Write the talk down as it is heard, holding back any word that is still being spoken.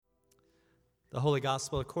The Holy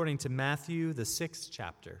Gospel according to Matthew, the 6th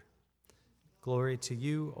chapter. Glory to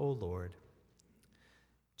you, O Lord.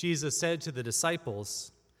 Jesus said to the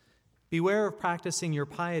disciples, "Beware of practicing your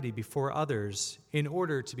piety before others in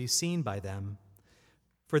order to be seen by them,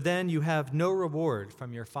 for then you have no reward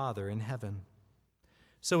from your Father in heaven.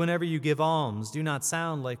 So whenever you give alms, do not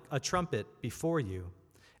sound like a trumpet before you,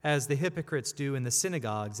 as the hypocrites do in the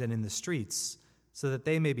synagogues and in the streets, so that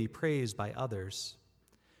they may be praised by others.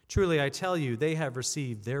 Truly, I tell you, they have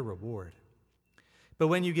received their reward. But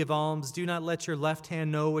when you give alms, do not let your left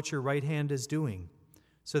hand know what your right hand is doing,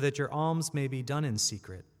 so that your alms may be done in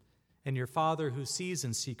secret, and your Father who sees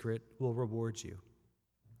in secret will reward you.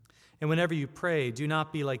 And whenever you pray, do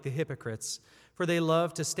not be like the hypocrites, for they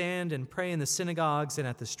love to stand and pray in the synagogues and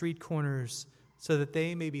at the street corners, so that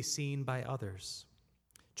they may be seen by others.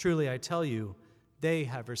 Truly, I tell you, they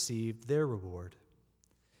have received their reward.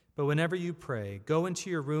 But whenever you pray, go into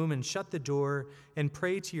your room and shut the door and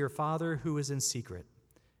pray to your Father who is in secret,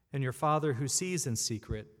 and your Father who sees in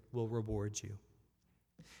secret will reward you.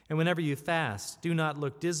 And whenever you fast, do not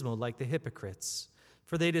look dismal like the hypocrites,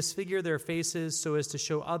 for they disfigure their faces so as to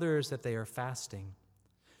show others that they are fasting.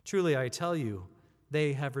 Truly, I tell you,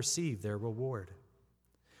 they have received their reward.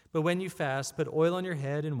 But when you fast, put oil on your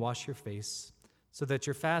head and wash your face, so that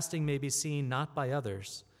your fasting may be seen not by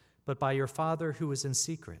others, but by your Father who is in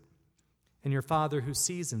secret. And your Father who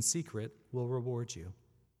sees in secret will reward you.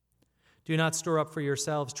 Do not store up for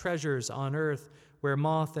yourselves treasures on earth, where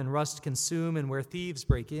moth and rust consume and where thieves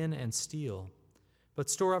break in and steal. But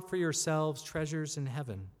store up for yourselves treasures in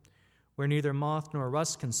heaven, where neither moth nor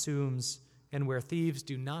rust consumes and where thieves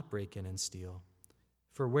do not break in and steal.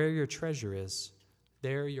 For where your treasure is,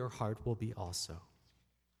 there your heart will be also."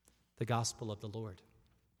 The Gospel of the Lord.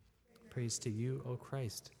 Praise to you, O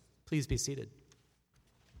Christ. Please be seated.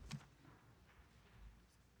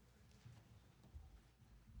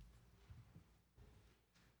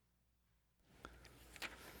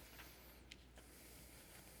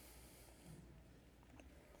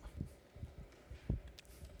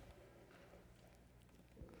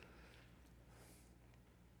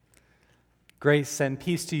 Grace and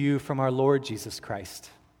peace to you from our Lord Jesus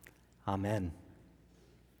Christ. Amen.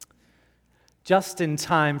 Just in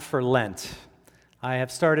time for Lent, I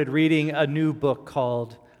have started reading a new book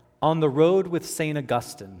called On the Road with St.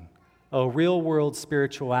 Augustine, A Real-World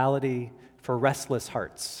Spirituality for Restless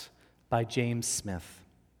Hearts by James Smith.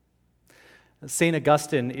 St.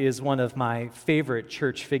 Augustine is one of my favorite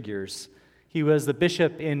church figures. He was the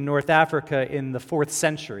bishop in North Africa in the 4th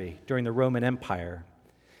century during the Roman Empire.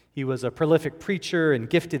 He was a prolific preacher and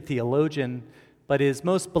gifted theologian, but his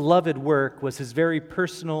most beloved work was his very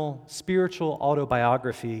personal spiritual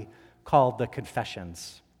autobiography called The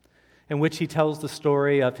Confessions, in which he tells the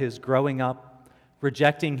story of his growing up,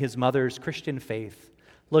 rejecting his mother's Christian faith,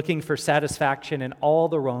 looking for satisfaction in all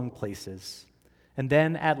the wrong places, and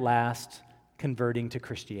then at last converting to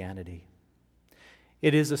Christianity.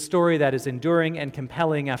 It is a story that is enduring and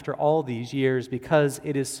compelling after all these years because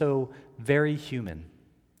it is so very human.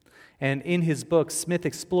 And in his book, Smith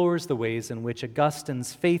explores the ways in which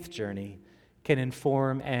Augustine's faith journey can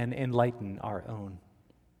inform and enlighten our own.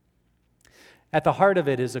 At the heart of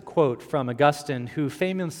it is a quote from Augustine, who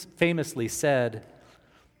famously said,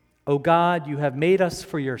 "O God, you have made us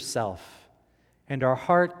for yourself, and our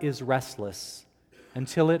heart is restless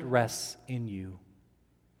until it rests in you."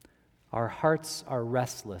 Our hearts are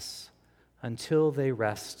restless until they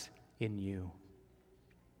rest in you.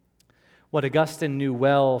 What Augustine knew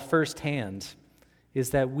well firsthand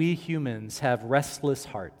is that we humans have restless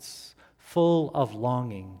hearts, full of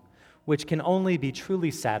longing, which can only be truly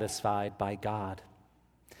satisfied by God.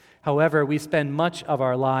 However, we spend much of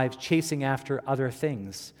our lives chasing after other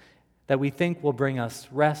things that we think will bring us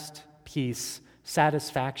rest, peace,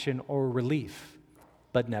 satisfaction, or relief,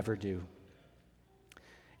 but never do.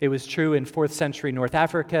 It was true in 4th century North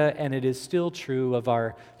Africa, and it is still true of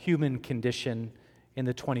our human condition in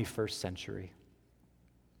the 21st century.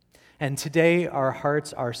 And today our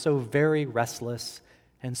hearts are so very restless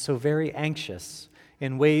and so very anxious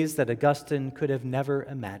in ways that Augustine could have never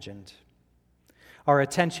imagined. Our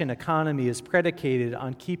attention economy is predicated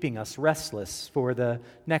on keeping us restless for the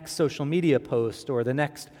next social media post or the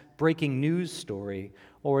next breaking news story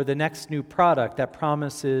or the next new product that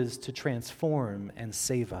promises to transform and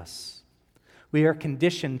save us. We are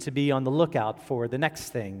conditioned to be on the lookout for the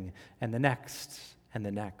next thing and the next and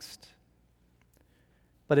the next.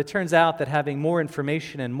 But it turns out that having more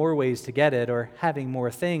information and more ways to get it, or having more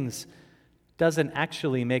things, doesn't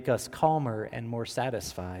actually make us calmer and more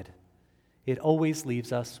satisfied. It always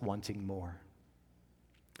leaves us wanting more.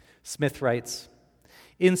 Smith writes,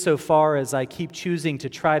 insofar as I keep choosing to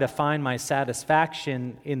try to find my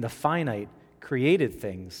satisfaction in the finite, created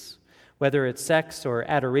things, whether it's sex or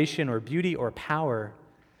adoration or beauty or power,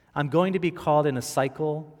 I'm going to be caught in a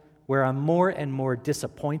cycle where I'm more and more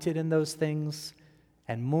disappointed in those things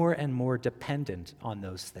and more dependent on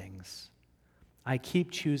those things. I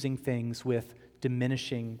keep choosing things with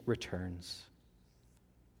diminishing returns.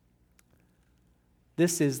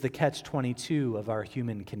 This is the catch-22 of our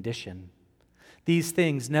human condition. These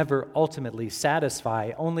things never ultimately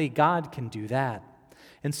satisfy. Only God can do that.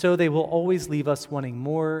 And so they will always leave us wanting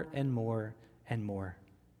more and more and more.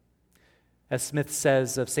 As Smith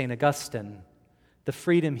says of St. Augustine, the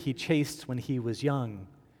freedom he chased when he was young,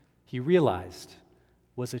 he realized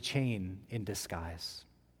was a chain in disguise.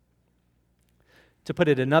 To put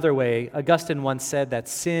it another way, Augustine once said that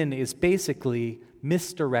sin is basically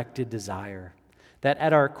misdirected desire. That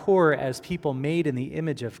at our core, as people made in the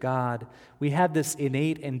image of God, we have this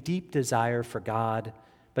innate and deep desire for God,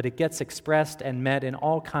 but it gets expressed and met in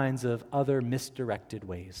all kinds of other misdirected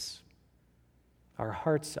ways. Our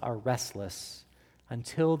hearts are restless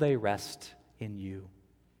until they rest in you.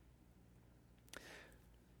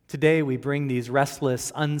 Today, we bring these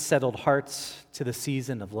restless, unsettled hearts to the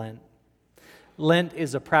season of Lent. Lent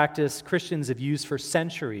is a practice Christians have used for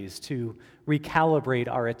centuries to recalibrate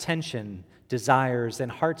our attention, desires,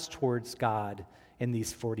 and hearts towards God in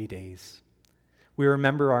these 40 days. We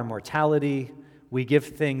remember our mortality, we give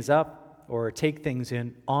things up or take things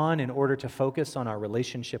on in order to focus on our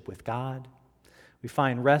relationship with God. We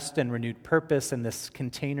find rest and renewed purpose in this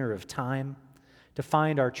container of time, to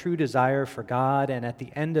find our true desire for God, and at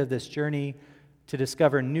the end of this journey, to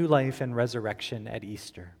discover new life and resurrection at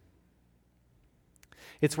Easter.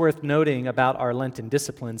 It's worth noting about our Lenten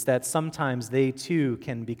disciplines that sometimes they too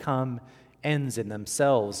can become ends in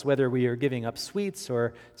themselves, whether we are giving up sweets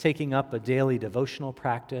or taking up a daily devotional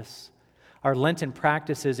practice. Our Lenten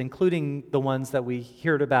practices, including the ones that we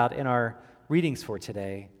heard about in our readings for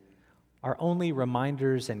today, are only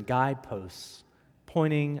reminders and guideposts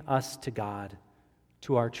pointing us to God,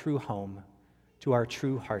 to our true home, to our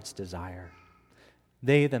true heart's desire.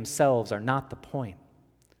 They themselves are not the point,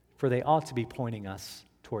 for they ought to be pointing us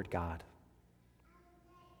toward God.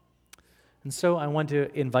 And so I want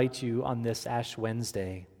to invite you on this Ash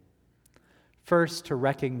Wednesday, first to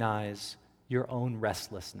recognize your own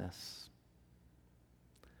restlessness.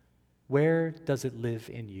 Where does it live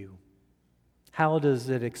in you? How does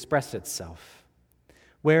it express itself?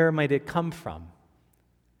 Where might it come from?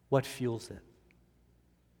 What fuels it?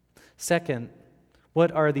 Second,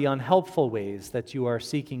 what are the unhelpful ways that you are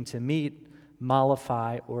seeking to meet,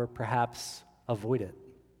 mollify, or perhaps avoid it?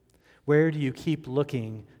 Where do you keep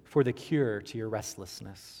looking for the cure to your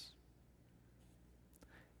restlessness?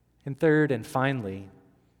 And third and finally,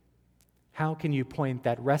 how can you point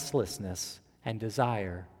that restlessness and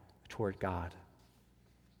desire toward God?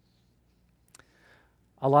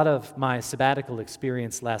 A lot of my sabbatical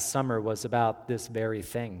experience last summer was about this very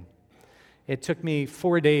thing. It took me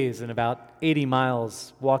 4 days and about 80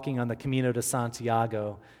 miles walking on the Camino de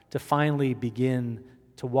Santiago to finally begin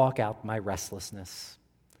to walk out my restlessness.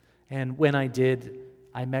 And when I did,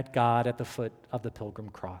 I met God at the foot of the Pilgrim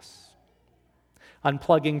Cross.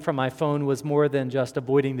 Unplugging from my phone was more than just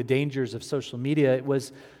avoiding the dangers of social media. It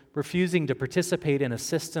was refusing to participate in a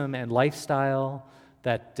system and lifestyle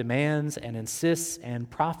that demands and insists and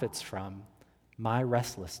profits from my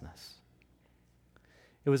restlessness.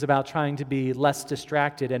 It was about trying to be less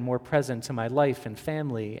distracted and more present to my life and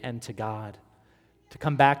family and to God, to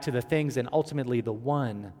come back to the things and ultimately the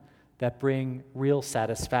one that bring real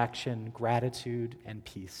satisfaction, gratitude, and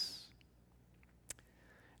peace.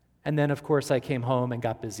 And then, of course, I came home and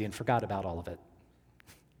got busy and forgot about all of it.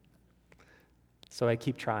 So I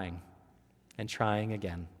keep trying and trying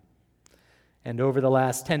again. And over the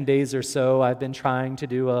last 10 days or so, I've been trying to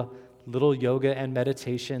do a little yoga and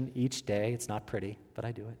meditation each day. It's not pretty, but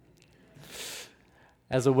I do it.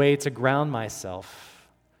 As a way to ground myself,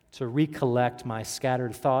 to recollect my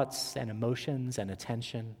scattered thoughts and emotions and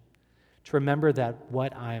attention, to remember that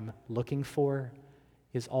what I'm looking for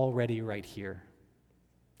is already right here,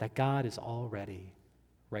 that God is already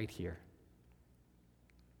right here.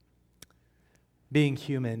 Being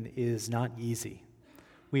human is not easy.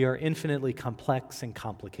 We are infinitely complex and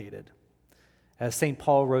complicated. As St.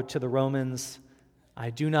 Paul wrote to the Romans, I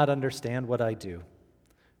do not understand what I do.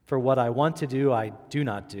 For what I want to do, I do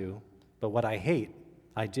not do, but what I hate,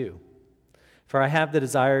 I do. For I have the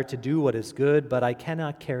desire to do what is good, but I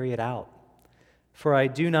cannot carry it out. For I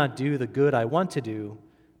do not do the good I want to do,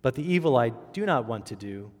 but the evil I do not want to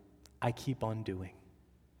do, I keep on doing.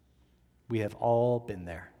 We have all been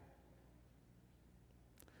there.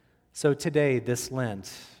 So today, this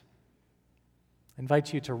Lent, I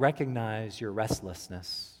invite you to recognize your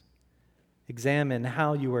restlessness. Examine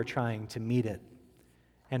how you are trying to meet it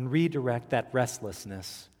and redirect that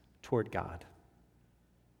restlessness toward God.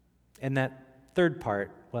 And that third part,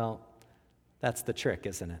 well, that's the trick,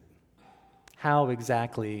 isn't it? How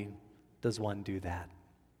exactly does one do that?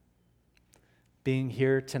 Being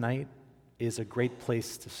here tonight is a great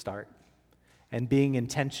place to start. And being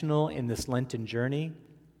intentional in this Lenten journey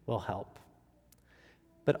will help.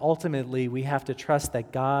 But ultimately, we have to trust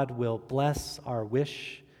that God will bless our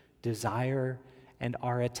wish, desire, and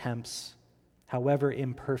our attempts, however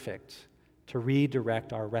imperfect, to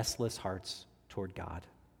redirect our restless hearts toward God.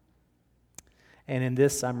 And in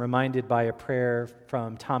this, I'm reminded by a prayer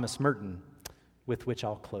from Thomas Merton, with which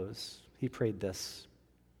I'll close. He prayed this: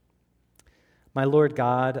 "My Lord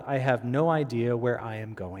God, I have no idea where I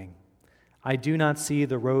am going. I do not see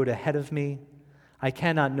the road ahead of me. I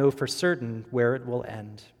cannot know for certain where it will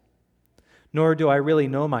end. Nor do I really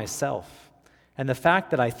know myself, and the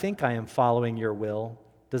fact that I think I am following your will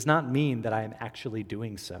does not mean that I am actually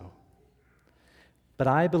doing so. But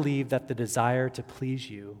I believe that the desire to please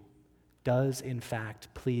you does in fact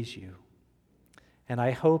please you, and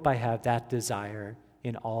I hope I have that desire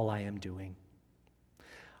in all I am doing.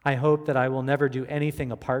 I hope that I will never do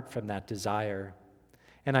anything apart from that desire,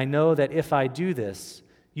 and I know that if I do this,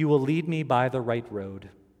 you will lead me by the right road,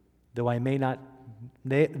 though I may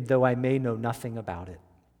know nothing about it.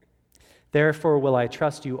 Therefore will I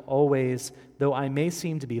trust you always, though I may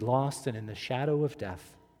seem to be lost and in the shadow of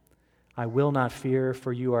death. I will not fear,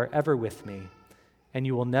 for you are ever with me, and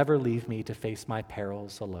you will never leave me to face my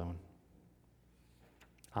perils alone."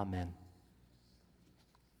 Amen.